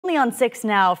Only on 6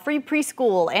 now, free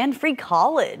preschool and free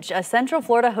college. A Central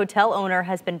Florida hotel owner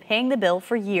has been paying the bill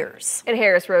for years. And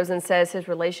Harris Rosen says his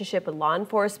relationship with law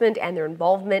enforcement and their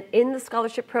involvement in the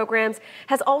scholarship programs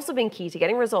has also been key to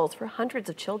getting results for hundreds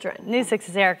of children. News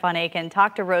 6's Eric Von Aken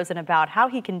talked to Rosen about how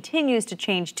he continues to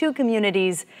change two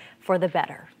communities for the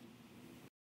better.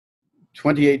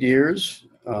 28 years,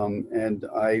 and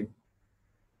I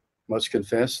must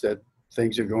confess that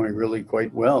things are going really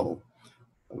quite well,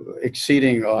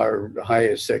 exceeding our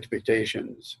highest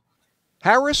expectations.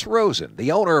 Harris Rosen,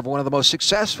 the owner of one of the most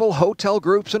successful hotel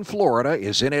groups in Florida,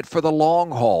 is in it for the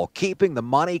long haul, keeping the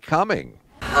money coming.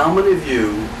 How many of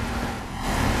you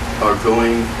are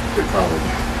going to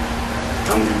college?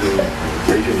 How many of you?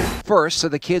 Raise your hand. First to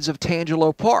the kids of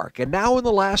Tangelo Park, and now in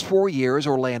the last 4 years,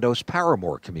 Orlando's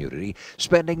Paramore community,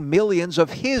 spending millions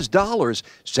of his dollars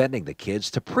sending the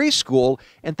kids to preschool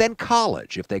and then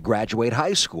college if they graduate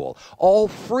high school, all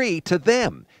free to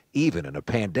them, even in a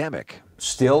pandemic.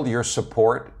 Still, your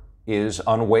support is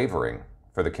unwavering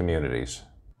for the communities.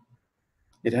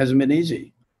 It hasn't been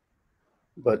easy,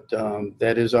 but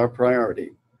that is our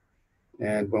priority.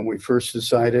 And when we first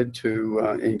decided to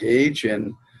engage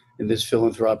in this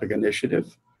philanthropic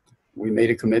initiative, we made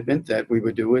a commitment that we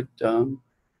would do it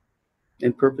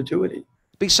in perpetuity.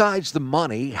 Besides the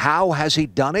money, how has he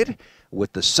done it?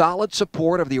 With the solid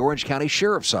support of the Orange County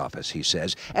Sheriff's Office, he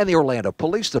says, and the Orlando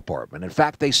Police Department. In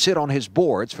fact, they sit on his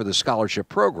boards for the scholarship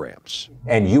programs.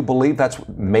 And you believe that's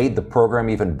made the program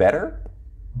even better?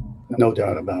 No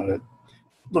doubt about it.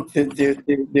 Look,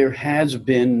 there has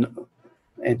been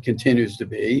and continues to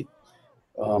be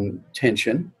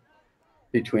tension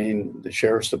between the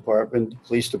Sheriff's Department, the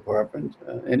Police Department,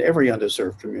 and every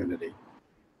underserved community.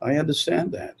 I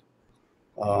understand that.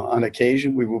 On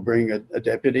occasion, we will bring a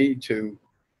deputy to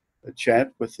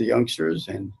chat with the youngsters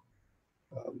and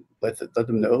let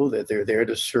them know that they're there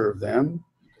to serve them.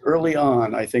 Early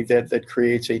on, I think that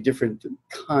creates a different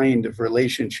kind of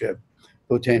relationship,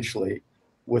 potentially,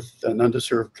 with an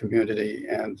underserved community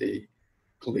and the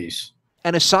police.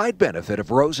 And a side benefit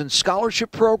of Rosen's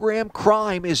scholarship program,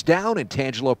 crime is down in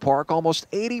Tangelo Park almost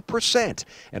 80%.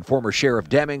 And former Sheriff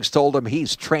Demings told him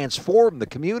he's transformed the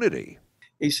community.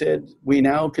 He said, we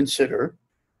now consider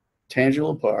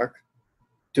Tangelo Park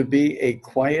to be a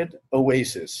quiet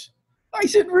oasis. I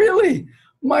said, really?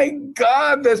 My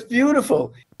God, that's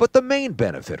beautiful. But the main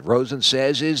benefit, Rosen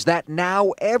says, is that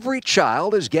now every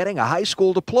child is getting a high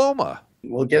school diploma.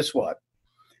 Well, guess what?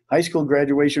 High school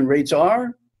graduation rates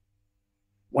are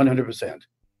 100%.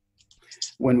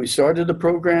 When we started the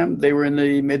program, they were in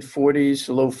the mid-40s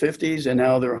to low 50s, and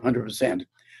now they're 100%.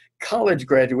 College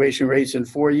graduation rates in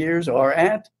 4 years are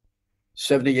at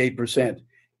 78%.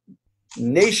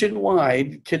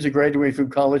 Nationwide, kids are graduating from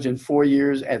college in 4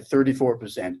 years at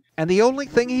 34%. And the only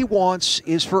thing he wants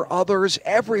is for others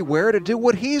everywhere to do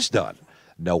what he's done.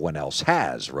 No one else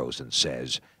has, Rosen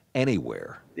says,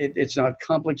 anywhere. It's not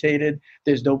complicated.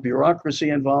 There's no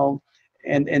bureaucracy involved.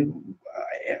 And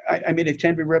I mean, it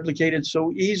can be replicated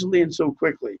so easily and so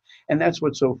quickly. And that's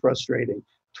what's so frustrating.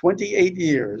 28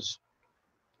 years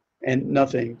and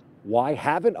nothing. Why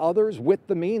haven't others with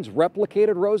the means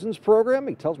replicated Rosen's program?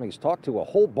 He tells me he's talked to a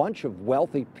whole bunch of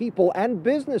wealthy people and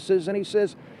businesses, and he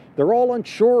says they're all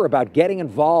unsure about getting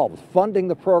involved, funding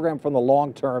the program from the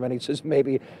long term, and he says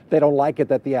maybe they don't like it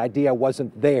that the idea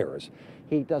wasn't theirs.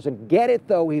 He doesn't get it,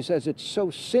 though. He says it's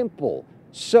so simple,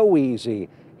 so easy,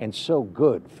 and so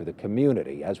good for the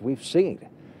community, as we've seen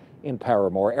in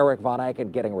Paramore. Eric Von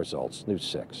Aken getting results, News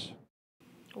 6.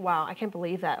 Wow, I can't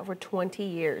believe that. Over 20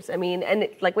 years. I mean, and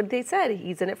like what they said,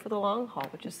 he's in it for the long haul,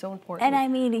 which is so important. And I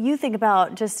mean, you think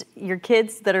about just your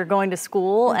kids that are going to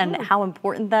school and how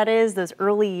important that is, those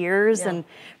early years and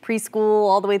preschool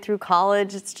all the way through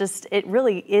college. It's just, it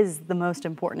really is the most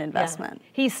important investment. Yeah.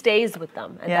 He stays with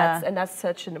them, and that's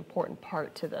such an important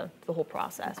part to the whole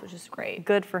process, which is great.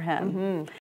 Good for him.